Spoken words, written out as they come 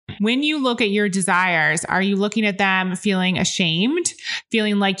When you look at your desires, are you looking at them feeling ashamed,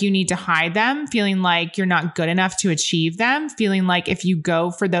 feeling like you need to hide them, feeling like you're not good enough to achieve them, feeling like if you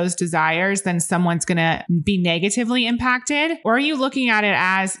go for those desires, then someone's going to be negatively impacted? Or are you looking at it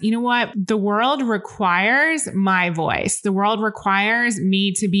as, you know what? The world requires my voice. The world requires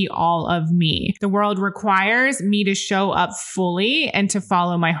me to be all of me. The world requires me to show up fully and to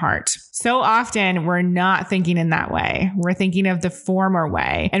follow my heart. So often we're not thinking in that way. We're thinking of the former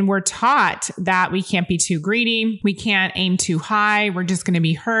way. And we're taught that we can't be too greedy. We can't aim too high. We're just going to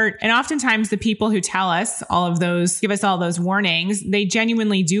be hurt. And oftentimes the people who tell us all of those, give us all those warnings, they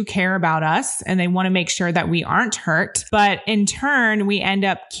genuinely do care about us and they want to make sure that we aren't hurt. But in turn, we end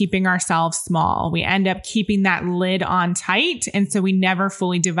up keeping ourselves small. We end up keeping that lid on tight. And so we never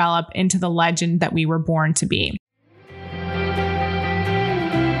fully develop into the legend that we were born to be.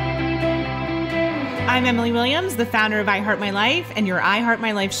 I'm Emily Williams, the founder of I Heart My Life and your I Heart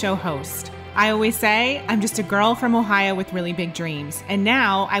My Life show host. I always say I'm just a girl from Ohio with really big dreams. And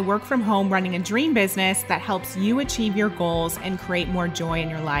now I work from home running a dream business that helps you achieve your goals and create more joy in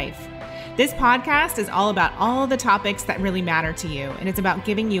your life. This podcast is all about all the topics that really matter to you. And it's about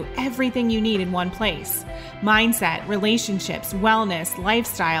giving you everything you need in one place. Mindset, relationships, wellness,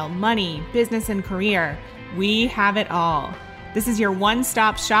 lifestyle, money, business, and career. We have it all. This is your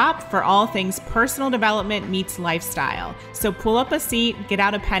one-stop shop for all things personal development meets lifestyle. So pull up a seat, get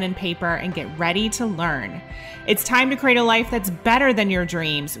out a pen and paper, and get ready to learn. It's time to create a life that's better than your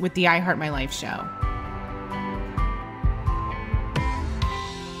dreams with the I Heart My Life show.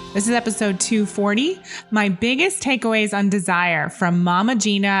 This is episode 240, my biggest takeaways on desire from Mama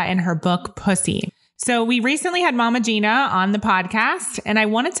Gena and her book, Pussy. So we recently had Mama Gena on the podcast, and I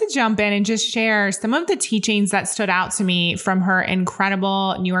wanted to jump in and just share some of the teachings that stood out to me from her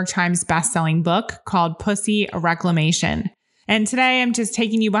incredible New York Times bestselling book called Pussy, Reclamation. And today I'm just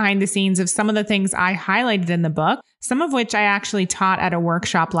taking you behind the scenes of some of the things I highlighted in the book, some of which I actually taught at a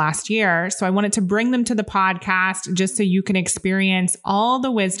workshop last year. So I wanted to bring them to the podcast just so you can experience all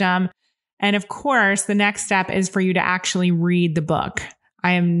the wisdom. And of course, the next step is for you to actually read the book.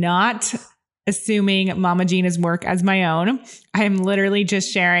 I am not assuming Mama Gena's work as my own. I am literally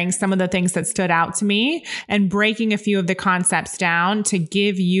just sharing some of the things that stood out to me and breaking a few of the concepts down to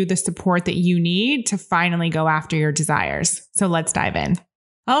give you the support that you need to finally go after your desires. So let's dive in.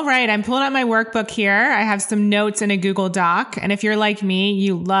 All right, I'm pulling out my workbook here. I have some notes in a Google Doc. And if you're like me,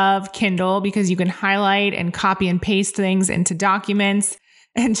 you love Kindle because you can highlight and copy and paste things into documents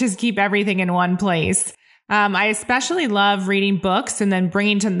and just keep everything in one place. I especially love reading books and then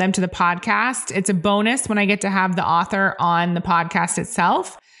bringing them to the podcast. It's a bonus when I get to have the author on the podcast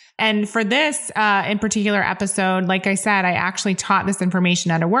itself. And for this in particular episode, like I said, I actually taught this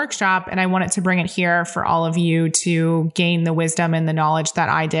information at a workshop and I wanted to bring it here for all of you to gain the wisdom and the knowledge that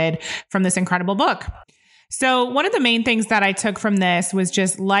I did from this incredible book. So one of the main things that I took from this was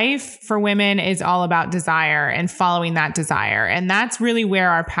just life for women is all about desire and following that desire. And that's really where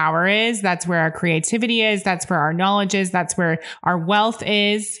our power is. That's where our creativity is. That's where our knowledge is. That's where our wealth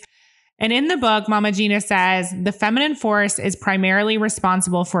is. And in the book, Mama Gena says, the feminine force is primarily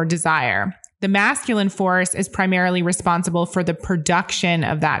responsible for desire. The masculine force is primarily responsible for the production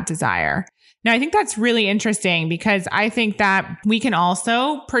of that desire. Now, I think that's really interesting because I think that we can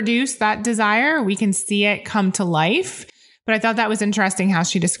also produce that desire. We can see it come to life. But I thought that was interesting how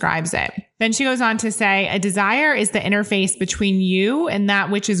she describes it. Then she goes on to say, a desire is the interface between you and that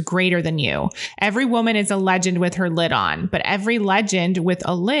which is greater than you. Every woman is a legend with her lid on, but every legend with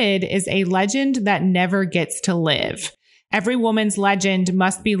a lid is a legend that never gets to live. Every woman's legend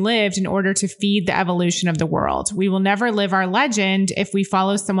must be lived in order to feed the evolution of the world. We will never live our legend if we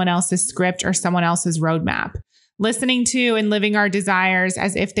follow someone else's script or someone else's roadmap. Listening to and living our desires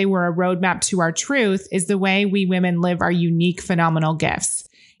as if they were a roadmap to our truth is the way we women live our unique, phenomenal gifts.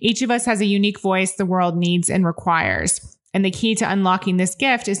 Each of us has a unique voice the world needs and requires. And the key to unlocking this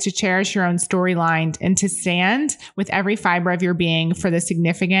gift is to cherish your own storyline and to stand with every fiber of your being for the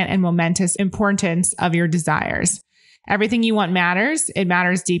significant and momentous importance of your desires. Everything you want matters. It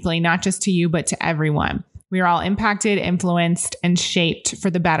matters deeply, not just to you, but to everyone. We are all impacted, influenced, and shaped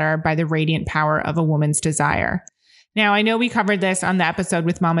for the better by the radiant power of a woman's desire. Now, I know we covered this on the episode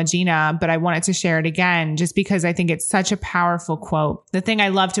with Mama Gena, but I wanted to share it again just because I think it's such a powerful quote. The thing I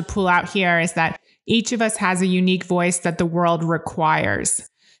love to pull out here is that each of us has a unique voice that the world requires.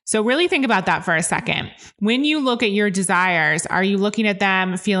 So really think about that for a second. When you look at your desires, are you looking at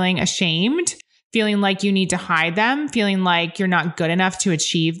them feeling ashamed? Feeling like you need to hide them, feeling like you're not good enough to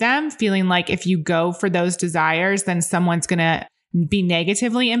achieve them, feeling like if you go for those desires, then someone's going to be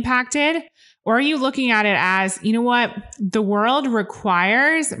negatively impacted? Or are you looking at it as, you know what? The world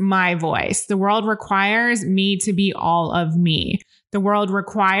requires my voice. The world requires me to be all of me. The world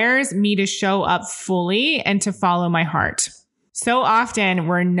requires me to show up fully and to follow my heart. So often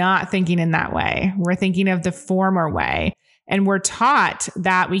we're not thinking in that way. We're thinking of the former way. And we're taught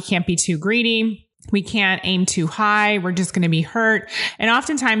that we can't be too greedy. We can't aim too high. We're just going to be hurt. And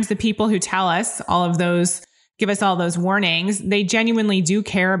oftentimes the people who tell us all of those, give us all those warnings, they genuinely do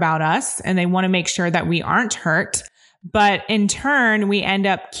care about us and they want to make sure that we aren't hurt. But in turn, we end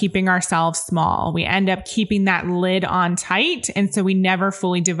up keeping ourselves small. We end up keeping that lid on tight. And so we never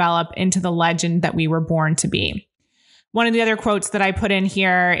fully develop into the legend that we were born to be. One of the other quotes that I put in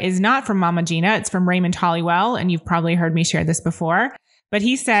here is not from Mama Gena. It's from Raymond Holliwell. And you've probably heard me share this before. But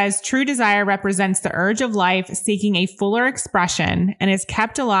he says, true desire represents the urge of life seeking a fuller expression and is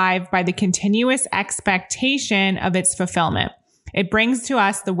kept alive by the continuous expectation of its fulfillment. It brings to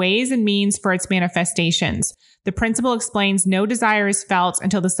us the ways and means for its manifestations. The principle explains no desire is felt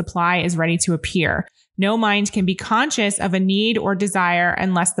until the supply is ready to appear. No mind can be conscious of a need or desire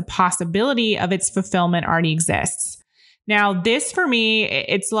unless the possibility of its fulfillment already exists. Now, this for me,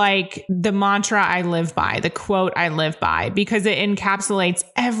 it's like the mantra I live by, the quote I live by, because it encapsulates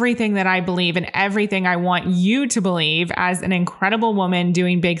everything that I believe and everything I want you to believe as an incredible woman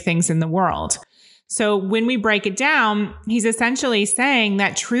doing big things in the world. So when we break it down, he's essentially saying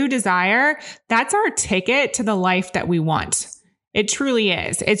that true desire, that's our ticket to the life that we want. It truly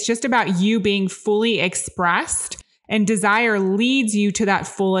is. It's just about you being fully expressed, and desire leads you to that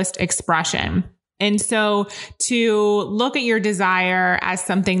fullest expression. And so to look at your desire as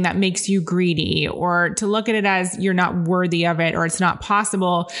something that makes you greedy, or to look at it as you're not worthy of it or it's not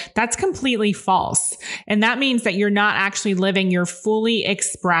possible, that's completely false. And that means that you're not actually living your fully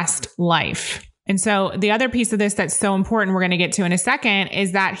expressed life. And so the other piece of this that's so important, we're going to get to in a second,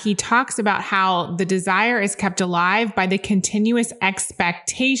 is that he talks about how the desire is kept alive by the continuous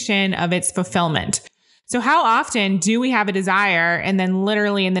expectation of its fulfillment. So how often do we have a desire and then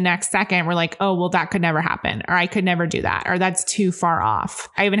literally in the next second, we're like, oh, well, that could never happen, or I could never do that, or that's too far off.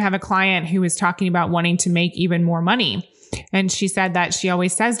 I even have a client who was talking about wanting to make even more money. And she said that she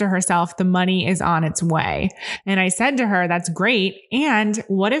always says to herself, the money is on its way. And I said to her, that's great. And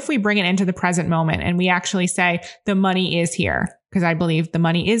what if we bring it into the present moment and we actually say, the money is here? Because I believe the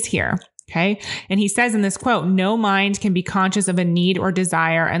money is here. Okay. And he says in this quote, no mind can be conscious of a need or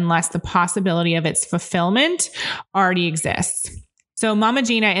desire unless the possibility of its fulfillment already exists. So Mama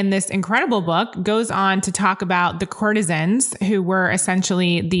Gena in this incredible book goes on to talk about the courtesans, who were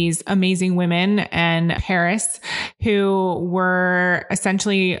essentially these amazing women in Paris who were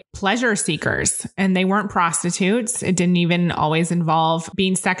essentially pleasure seekers, and they weren't prostitutes. It didn't even always involve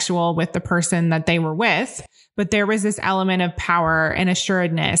being sexual with the person that they were with. But there was this element of power and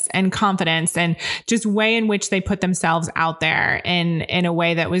assuredness and confidence and just way in which they put themselves out there in a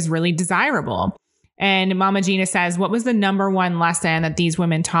way that was really desirable. And Mama Gena says, what was the number one lesson that these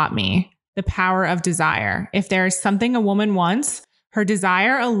women taught me? The power of desire. If there is something a woman wants, her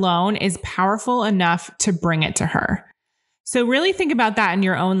desire alone is powerful enough to bring it to her. So really think about that in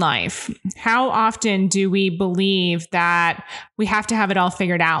your own life. How often do we believe that we have to have it all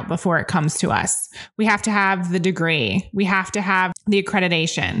figured out before it comes to us? We have to have the degree. We have to have the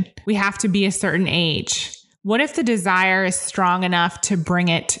accreditation. We have to be a certain age. What if the desire is strong enough to bring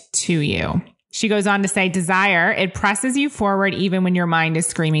it to you? She goes on to say, desire, it presses you forward even when your mind is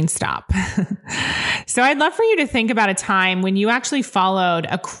screaming stop. So I'd love for you to think about a time when you actually followed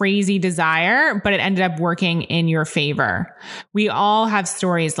a crazy desire, but it ended up working in your favor. We all have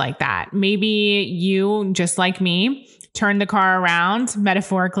stories like that. Maybe you, just like me, turned the car around,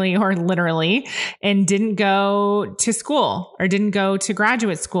 metaphorically or literally, and didn't go to school or didn't go to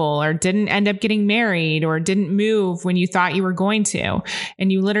graduate school or didn't end up getting married or didn't move when you thought you were going to.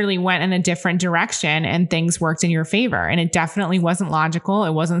 And you literally went in a different direction and things worked in your favor. And it definitely wasn't logical.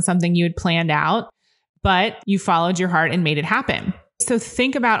 It wasn't something you had planned out, but you followed your heart and made it happen. So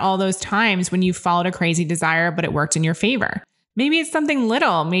think about all those times when you followed a crazy desire, but it worked in your favor. Maybe it's something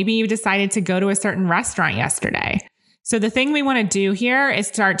little. Maybe you decided to go to a certain restaurant yesterday. So the thing we want to do here is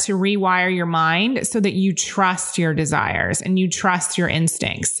start to rewire your mind so that you trust your desires and you trust your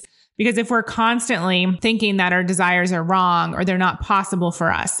instincts. Because if we're constantly thinking that our desires are wrong or they're not possible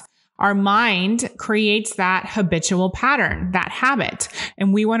for us, our mind creates that habitual pattern, that habit,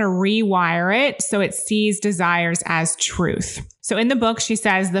 and we want to rewire it so it sees desires as truth. So in the book, she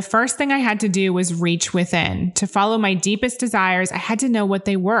says, the first thing I had to do was reach within. To follow my deepest desires, I had to know what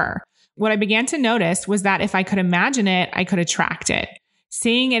they were. What I began to notice was that if I could imagine it, I could attract it.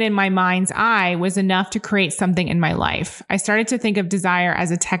 Seeing it in my mind's eye was enough to create something in my life. I started to think of desire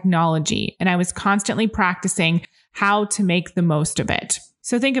as a technology, and I was constantly practicing how to make the most of it.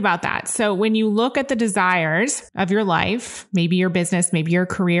 So think about that. So when you look at the desires of your life, maybe your business, maybe your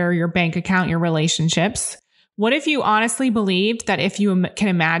career, your bank account, your relationships, what if you honestly believed that if you can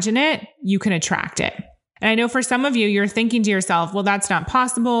imagine it, you can attract it? And I know for some of you, you're thinking to yourself, well, that's not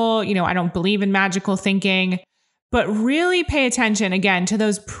possible. I don't believe in magical thinking. But really pay attention again to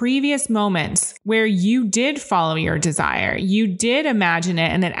those previous moments where you did follow your desire. You did imagine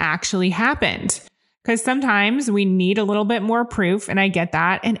it and it actually happened. Because sometimes we need a little bit more proof, and I get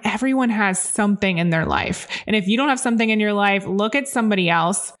that. And everyone has something in their life. And if you don't have something in your life, look at somebody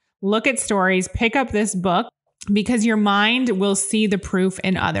else, look at stories, pick up this book, because your mind will see the proof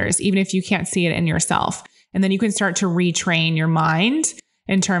in others, even if you can't see it in yourself. And then you can start to retrain your mind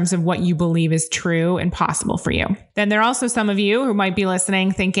in terms of what you believe is true and possible for you. Then there are also some of you who might be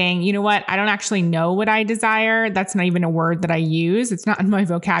listening thinking, you know what? I don't actually know what I desire. That's not even a word that I use. It's not in my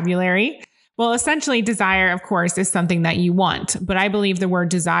vocabulary. Well, essentially, desire, of course, is something that you want, but I believe the word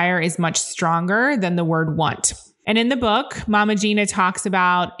desire is much stronger than the word want. And in the book, Mama Gena talks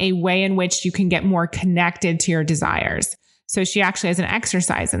about a way in which you can get more connected to your desires. So she actually has an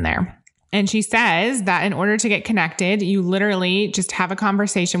exercise in there. And she says that in order to get connected, you literally just have a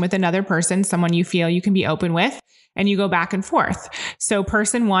conversation with another person, someone you feel you can be open with, and you go back and forth. So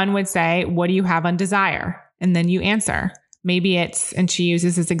person one would say, what do you have on desire? And then you answer. Maybe it's, and she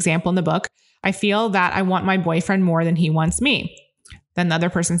uses this example in the book, I feel that I want my boyfriend more than he wants me. Then the other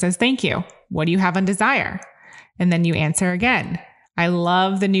person says, thank you. What do you have on desire? And then you answer again. I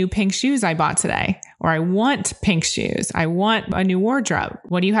love the new pink shoes I bought today. Or I want pink shoes. I want a new wardrobe.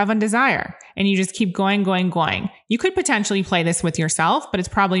 What do you have on desire? And you just keep going. You could potentially play this with yourself, but it's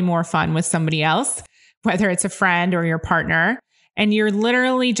probably more fun with somebody else, whether it's a friend or your partner. And you're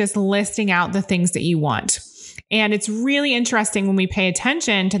literally just listing out the things that you want. And it's really interesting when we pay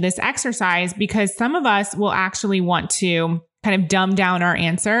attention to this exercise, because some of us will actually want to kind of dumb down our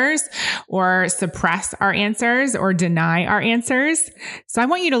answers or suppress our answers or deny our answers. So I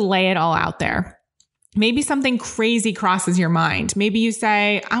want you to lay it all out there. Maybe something crazy crosses your mind. Maybe you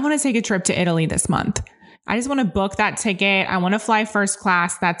say, I want to take a trip to Italy this month. I just want to book that ticket. I want to fly first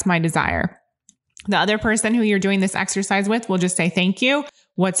class. That's my desire. The other person who you're doing this exercise with will just say, thank you.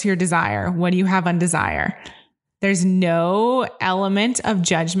 What's your desire? What do you have on desire? There's no element of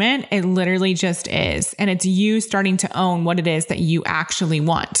judgment. It literally just is. And it's you starting to own what it is that you actually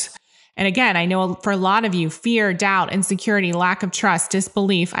want. And again, I know for a lot of you, fear, doubt, insecurity, lack of trust,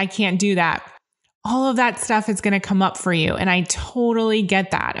 disbelief, I can't do that. All of that stuff is going to come up for you. And I totally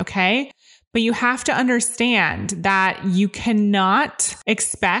get that. Okay. But you have to understand that you cannot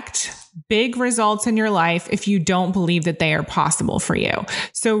expect big results in your life if you don't believe that they are possible for you.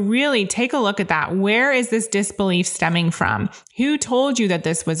 So really take a look at that. Where is this disbelief stemming from? Who told you that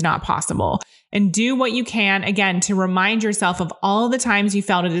this was not possible? And do what you can, again, to remind yourself of all the times you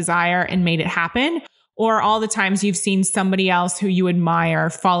felt a desire and made it happen, or all the times you've seen somebody else who you admire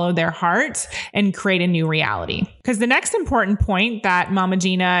follow their heart and create a new reality. Because the next important point that Mama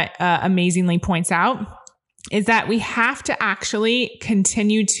Gena amazingly points out is that we have to actually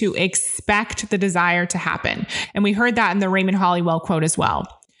continue to expect the desire to happen. And we heard that in the Raymond Hollywell quote as well.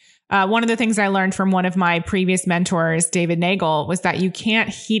 One of the things I learned from one of my previous mentors, David Nagel, was that you can't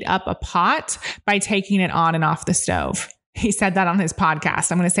heat up a pot by taking it on and off the stove. He said that on his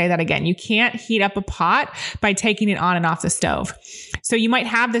podcast. I'm going to say that again. You can't heat up a pot by taking it on and off the stove. So you might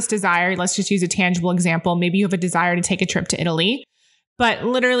have this desire. Let's just use a tangible example. Maybe you have a desire to take a trip to Italy, but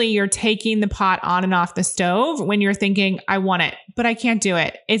literally you're taking the pot on and off the stove when you're thinking, I want it, but I can't do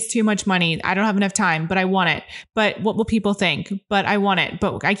it. It's too much money. I don't have enough time, but I want it. But what will people think? But I want it,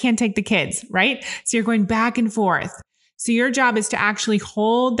 but I can't take the kids, right? So you're going back and forth. So your job is to actually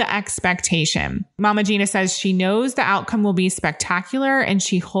hold the expectation. Mama Gena says she knows the outcome will be spectacular and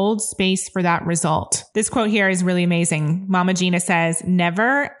she holds space for that result. This quote here is really amazing. Mama Gena says,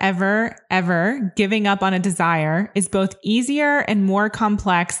 never, ever, ever giving up on a desire is both easier and more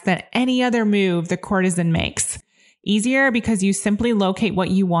complex than any other move the courtesan makes. Easier because you simply locate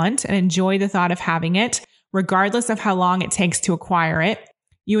what you want and enjoy the thought of having it, regardless of how long it takes to acquire it.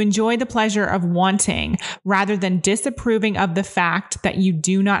 You enjoy the pleasure of wanting rather than disapproving of the fact that you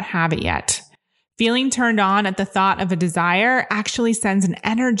do not have it yet. Feeling turned on at the thought of a desire actually sends an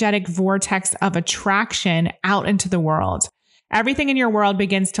energetic vortex of attraction out into the world. Everything in your world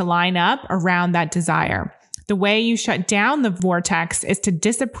begins to line up around that desire. The way you shut down the vortex is to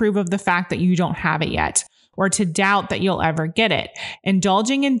disapprove of the fact that you don't have it yet, or to doubt that you'll ever get it.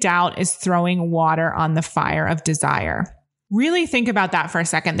 Indulging in doubt is throwing water on the fire of desire. Really think about that for a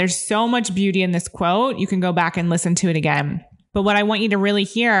second. There's so much beauty in this quote. You can go back and listen to it again. But what I want you to really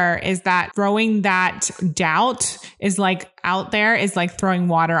hear is that throwing that doubt is like out there is like throwing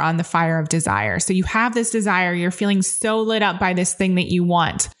water on the fire of desire. So you have this desire, you're feeling so lit up by this thing that you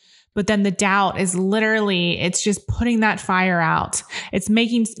want. But then the doubt is literally, it's just putting that fire out. It's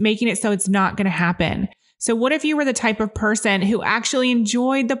making it so it's not going to happen. So what if you were the type of person who actually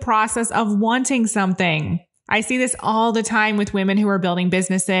enjoyed the process of wanting something? I see this all the time with women who are building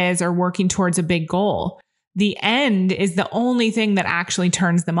businesses or working towards a big goal. The end is the only thing that actually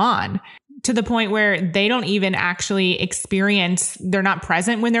turns them on, to the point where they don't even actually experience, they're not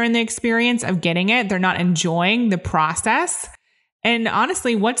present when they're in the experience of getting it. They're not enjoying the process. And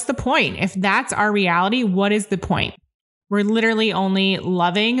honestly, what's the point? If that's our reality, what is the point? We're literally only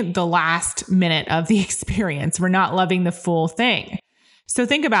loving the last minute of the experience. We're not loving the full thing. So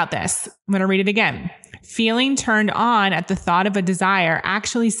think about this. I'm going to read it again. Feeling turned on at the thought of a desire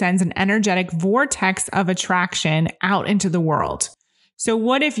actually sends an energetic vortex of attraction out into the world. So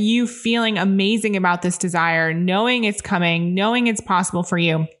what if you feeling amazing about this desire, knowing it's coming, knowing it's possible for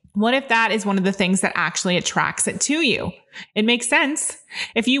you? What if that is one of the things that actually attracts it to you? It makes sense.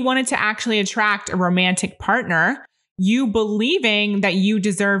 If you wanted to actually attract a romantic partner, you believing that you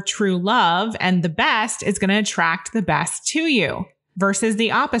deserve true love and the best is going to attract the best to you. Versus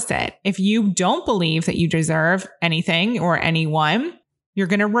the opposite. If you don't believe that you deserve anything or anyone, you're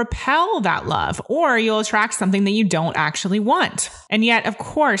going to repel that love, or you'll attract something that you don't actually want. And yet, of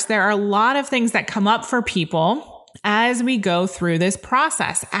course, there are a lot of things that come up for people as we go through this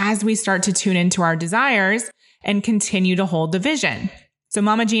process, as we start to tune into our desires and continue to hold the vision. So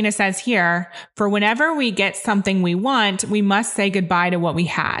Mama Gena says here, for whenever we get something we want, we must say goodbye to what we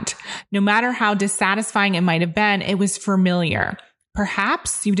had. No matter how dissatisfying it might have been, it was familiar.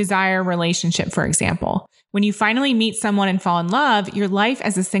 Perhaps you desire a relationship, for example. When you finally meet someone and fall in love, your life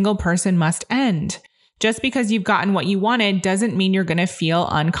as a single person must end. Just because you've gotten what you wanted doesn't mean you're going to feel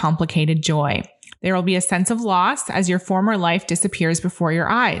uncomplicated joy. There will be a sense of loss as your former life disappears before your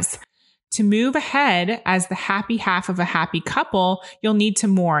eyes. To move ahead as the happy half of a happy couple, you'll need to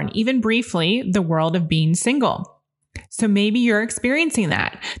mourn, even briefly, the world of being single. So maybe you're experiencing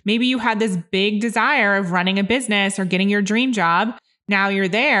that. Maybe you had this big desire of running a business or getting your dream job. Now you're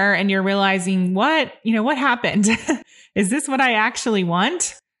there and you're realizing what happened? Is this what I actually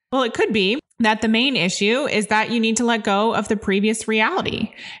want? Well, it could be that the main issue is that you need to let go of the previous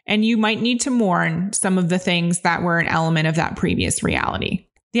reality, and you might need to mourn some of the things that were an element of that previous reality.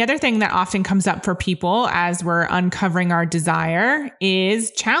 The other thing that often comes up for people as we're uncovering our desire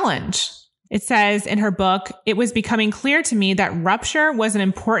is challenge. It says in her book, it was becoming clear to me that rupture was an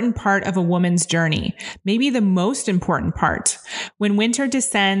important part of a woman's journey, maybe the most important part. When winter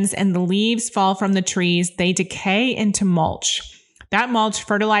descends and the leaves fall from the trees, they decay into mulch. That mulch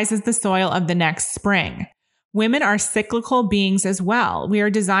fertilizes the soil of the next spring. Women are cyclical beings as well. We are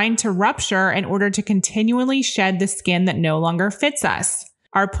designed to rupture in order to continually shed the skin that no longer fits us.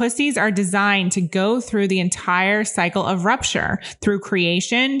 Our pussies are designed to go through the entire cycle of rupture through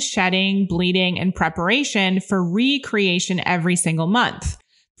creation, shedding, bleeding, and preparation for recreation every single month.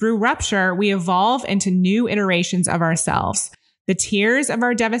 Through rupture, we evolve into new iterations of ourselves. The tears of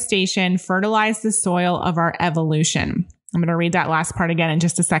our devastation fertilize the soil of our evolution. I'm going to read that last part again in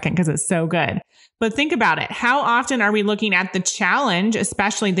just a second because it's so good. But think about it. How often are we looking at the challenge,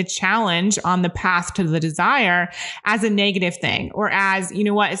 especially the challenge on the path to the desire, as a negative thing, or as,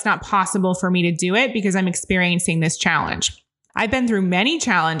 it's not possible for me to do it because I'm experiencing this challenge. I've been through many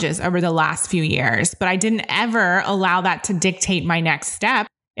challenges over the last few years, but I didn't ever allow that to dictate my next step.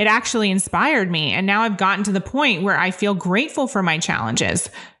 It actually inspired me. And now I've gotten to the point where I feel grateful for my challenges,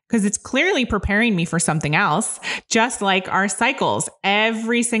 because it's clearly preparing me for something else. Just like our cycles,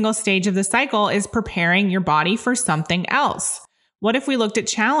 every single stage of the cycle is preparing your body for something else. What if we looked at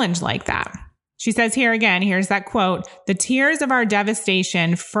challenge like that? She says here again, here's that quote, the tears of our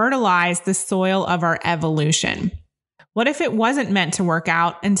devastation fertilize the soil of our evolution. What if it wasn't meant to work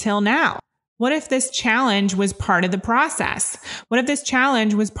out until now? What if this challenge was part of the process? What if this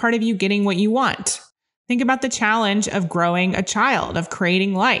challenge was part of you getting what you want? Think about the challenge of growing a child, of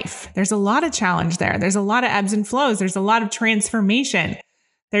creating life. There's a lot of challenge there. There's a lot of ebbs and flows. There's a lot of transformation.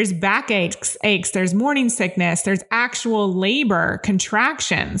 There's backaches, there's morning sickness, there's actual labor,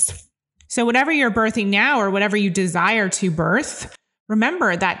 contractions. So whatever you're birthing now or whatever you desire to birth,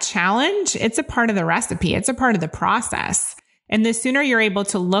 remember that challenge, it's a part of the recipe. It's a part of the process. And the sooner you're able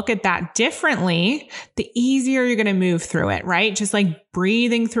to look at that differently, the easier you're going to move through it, right? Just like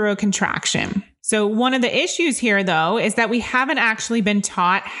breathing through a contraction. So one of the issues here, though, is that we haven't actually been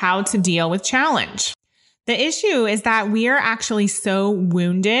taught how to deal with challenge. The issue is that we are actually so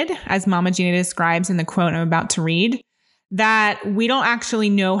wounded, as Mama Gena describes in the quote I'm about to read, that we don't actually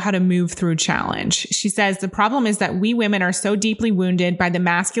know how to move through challenge. She says the problem is that we women are so deeply wounded by the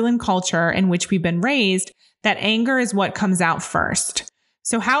masculine culture in which we've been raised that anger is what comes out first.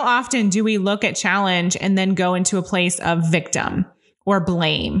 So how often do we look at challenge and then go into a place of victim or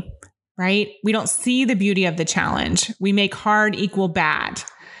blame, right? We don't see the beauty of the challenge. We make hard equal bad.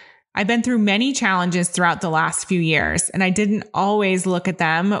 I've been through many challenges throughout the last few years, and I didn't always look at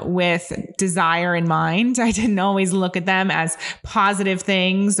them with desire in mind. I didn't always look at them as positive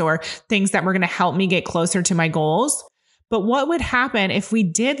things or things that were going to help me get closer to my goals. But what would happen if we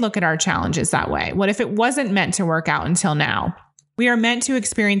did look at our challenges that way? What if it wasn't meant to work out until now? We are meant to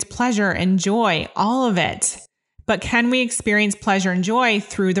experience pleasure and joy, all of it. But can we experience pleasure and joy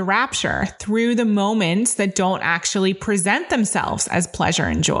through the rapture, through the moments that don't actually present themselves as pleasure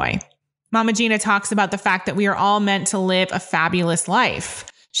and joy? Mama Gena talks about the fact that we are all meant to live a fabulous life.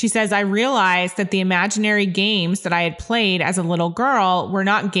 She says, I realized that the imaginary games that I had played as a little girl were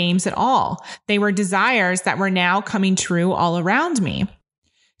not games at all. They were desires that were now coming true all around me.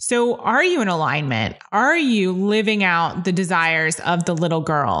 So are you in alignment? Are you living out the desires of the little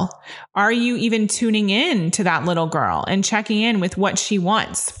girl? Are you even tuning in to that little girl and checking in with what she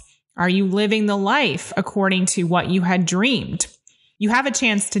wants? Are you living the life according to what you had dreamed? You have a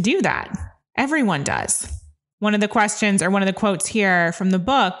chance to do that. Everyone does. One of the questions or one of the quotes here from the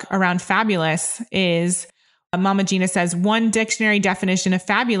book around fabulous is, Mama Gena says, one dictionary definition of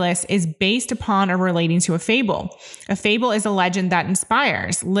fabulous is based upon or relating to a fable. A fable is a legend that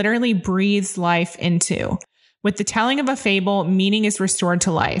inspires, literally breathes life into. With the telling of a fable, meaning is restored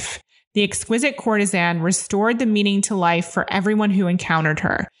to life. The exquisite courtesan restored the meaning to life for everyone who encountered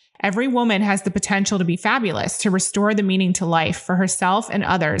her. Every woman has the potential to be fabulous, to restore the meaning to life for herself and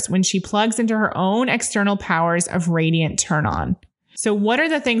others when she plugs into her own external powers of radiant turn on. So what are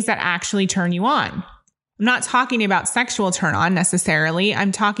the things that actually turn you on? I'm not talking about sexual turn on necessarily.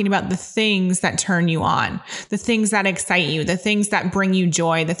 I'm talking about the things that turn you on, the things that excite you, the things that bring you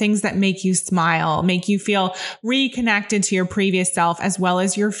joy, the things that make you smile, make you feel reconnected to your previous self as well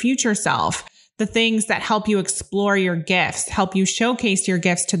as your future self, the things that help you explore your gifts, help you showcase your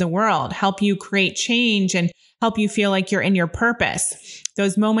gifts to the world, help you create change and help you feel like you're in your purpose,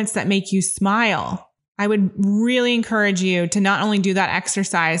 those moments that make you smile. I would really encourage you to not only do that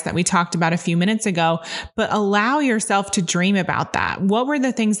exercise that we talked about a few minutes ago, but allow yourself to dream about that. What were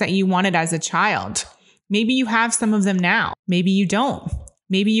the things that you wanted as a child? Maybe you have some of them now. Maybe you don't.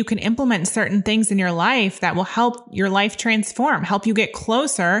 Maybe you can implement certain things in your life that will help your life transform, help you get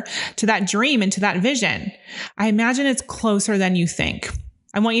closer to that dream and to that vision. I imagine it's closer than you think.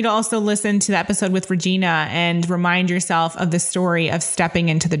 I want you to also listen to the episode with Regina and remind yourself of the story of stepping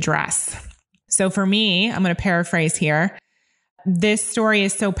into the dress. So for me, I'm going to paraphrase here. This story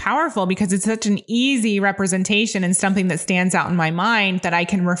is so powerful because it's such an easy representation and something that stands out in my mind that I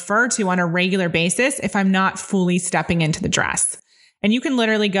can refer to on a regular basis if I'm not fully stepping into the dress. And you can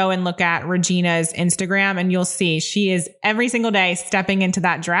literally go and look at Regina's Instagram and you'll see she is every single day stepping into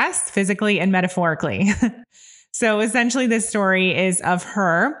that dress physically and metaphorically. So essentially this story is of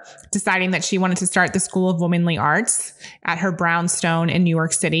her deciding that she wanted to start the School of Womanly Arts at her brownstone in New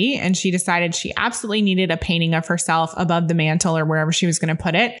York City. And she decided she absolutely needed a painting of herself above the mantle or wherever she was going to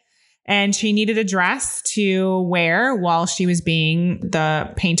put it. And she needed a dress to wear while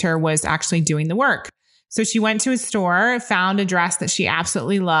the painter was actually doing the work. So she went to a store, found a dress that she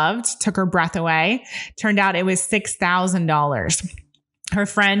absolutely loved, took her breath away. Turned out it was $6,000. Her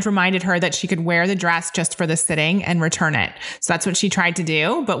friend reminded her that she could wear the dress just for the sitting and return it. So that's what she tried to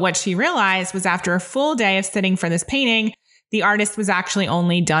do. But what she realized was after a full day of sitting for this painting, the artist was actually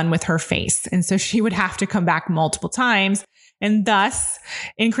only done with her face. And so she would have to come back multiple times and thus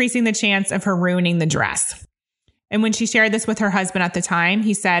increasing the chance of her ruining the dress. And when she shared this with her husband at the time,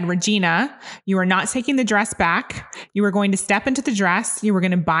 he said, Regina, you are not taking the dress back. You are going to step into the dress. You are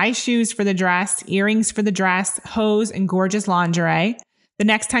going to buy shoes for the dress, earrings for the dress, hose, and gorgeous lingerie. The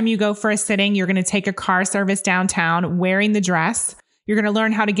next time you go for a sitting, you're going to take a car service downtown wearing the dress. You're going to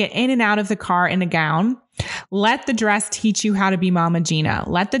learn how to get in and out of the car in a gown. Let the dress teach you how to be Mama Gena.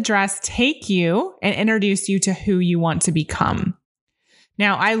 Let the dress take you and introduce you to who you want to become.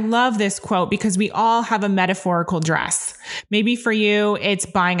 Now, I love this quote because we all have a metaphorical dress. Maybe for you, it's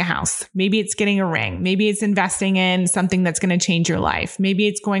buying a house. Maybe it's getting a ring. Maybe it's investing in something that's going to change your life. Maybe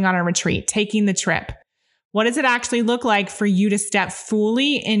it's going on a retreat, taking the trip. What does it actually look like for you to step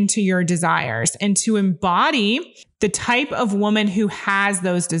fully into your desires and to embody the type of woman who has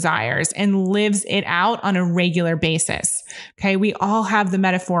those desires and lives it out on a regular basis? Okay, we all have the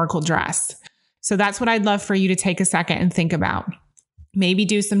metaphorical dress. So that's what I'd love for you to take a second and think about. Maybe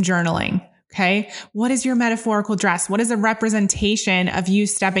do some journaling. Okay. What is your metaphorical dress? What is a representation of you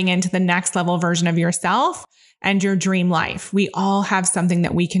stepping into the next level version of yourself and your dream life? We all have something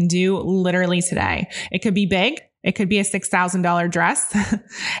that we can do literally today. It could be big. It could be a $6,000 dress.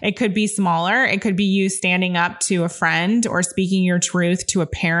 It could be smaller. It could be you standing up to a friend or speaking your truth to a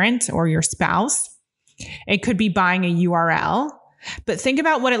parent or your spouse. It could be buying a URL. But think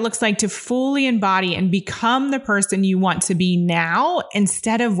about what it looks like to fully embody and become the person you want to be now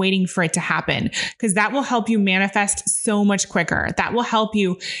instead of waiting for it to happen, because that will help you manifest so much quicker. That will help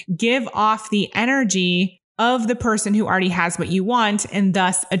you give off the energy of the person who already has what you want and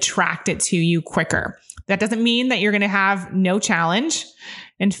thus attract it to you quicker. That doesn't mean that you're going to have no challenge.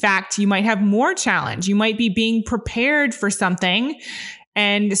 In fact, you might have more challenge. You might be being prepared for something,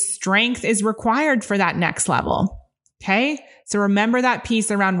 and strength is required for that next level. Okay. So remember that piece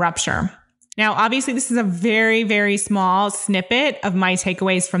around rupture. Now, obviously, this is a very, very small snippet of my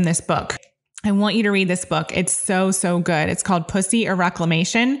takeaways from this book. I want you to read this book. It's so, so good. It's called Pussy, a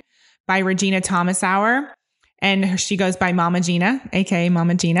Reclamation by Regina Thomasauer. And she goes by Mama Gena, aka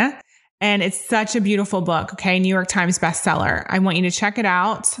Mama Gena. And it's such a beautiful book. Okay. New York Times bestseller. I want you to check it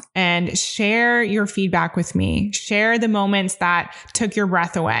out and share your feedback with me. Share the moments that took your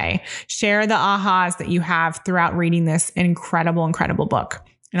breath away. Share the ahas that you have throughout reading this incredible, incredible book.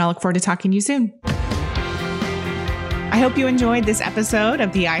 And I look forward to talking to you soon. I hope you enjoyed this episode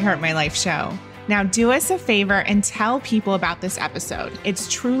of the I Heart My Life show. Now do us a favor and tell people about this episode.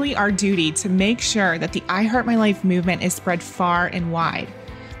 It's truly our duty to make sure that the I Heart My Life movement is spread far and wide.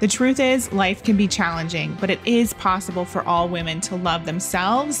 The truth is, life can be challenging, but it is possible for all women to love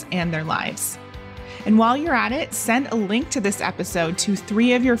themselves and their lives. And while you're at it, send a link to this episode to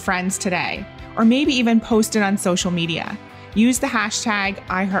 3 of your friends today, or maybe even post it on social media. Use the hashtag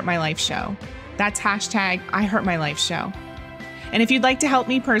IHeartMyLifeShow. That's hashtag IHeartMyLifeShow. And if you'd like to help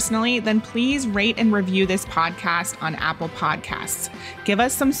me personally, then please rate and review this podcast on Apple Podcasts. Give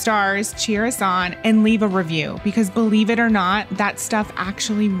us some stars, cheer us on, and leave a review, because believe it or not, that stuff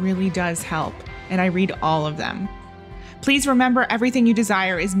actually really does help. And I read all of them. Please remember, everything you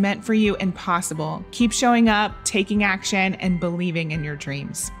desire is meant for you and possible. Keep showing up, taking action, and believing in your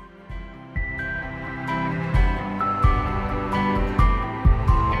dreams.